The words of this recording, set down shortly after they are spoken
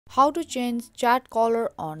How to change chat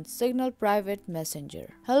caller on Signal Private Messenger.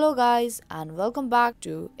 Hello guys and welcome back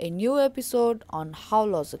to a new episode on How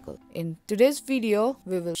Logical. In today's video,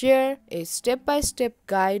 we will share a step-by-step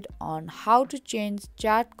guide on how to change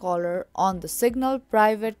chat caller on the Signal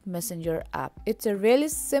Private Messenger app. It's a really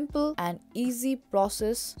simple and easy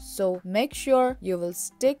process, so make sure you will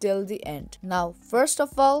stick till the end. Now, first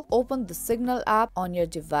of all, open the Signal app on your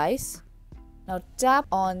device. Now tap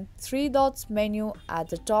on three dots menu at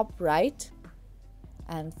the top right,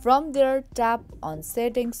 and from there tap on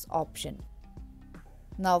settings option.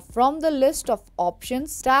 Now from the list of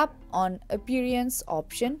options, tap on appearance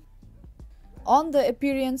option. On the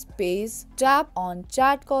appearance page, tap on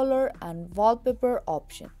chat caller and wallpaper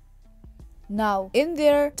option. Now in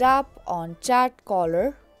there, tap on chat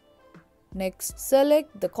caller. Next,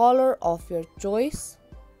 select the caller of your choice.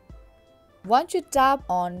 Once you tap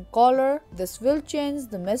on caller, this will change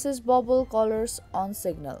the message bubble colors on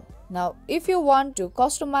Signal. Now, if you want to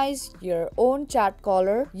customize your own chat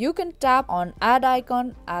caller, you can tap on add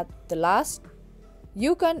icon at the last.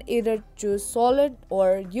 You can either choose solid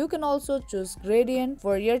or you can also choose gradient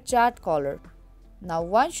for your chat caller. Now,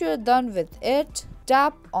 once you're done with it,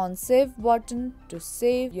 tap on save button to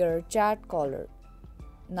save your chat caller.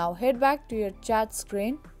 Now head back to your chat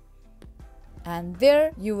screen, and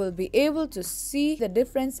there you will be able to see the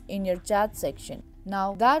difference in your chat section.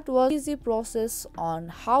 Now that was easy process on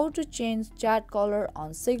how to change chat caller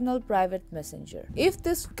on Signal Private Messenger. If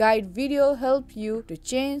this guide video helped you to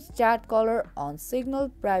change chat caller on Signal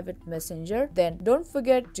Private Messenger, then don't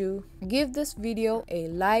forget to give this video a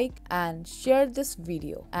like and share this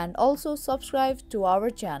video, and also subscribe to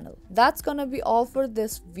our channel. That's gonna be all for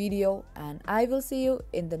this video, and I will see you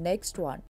in the next one.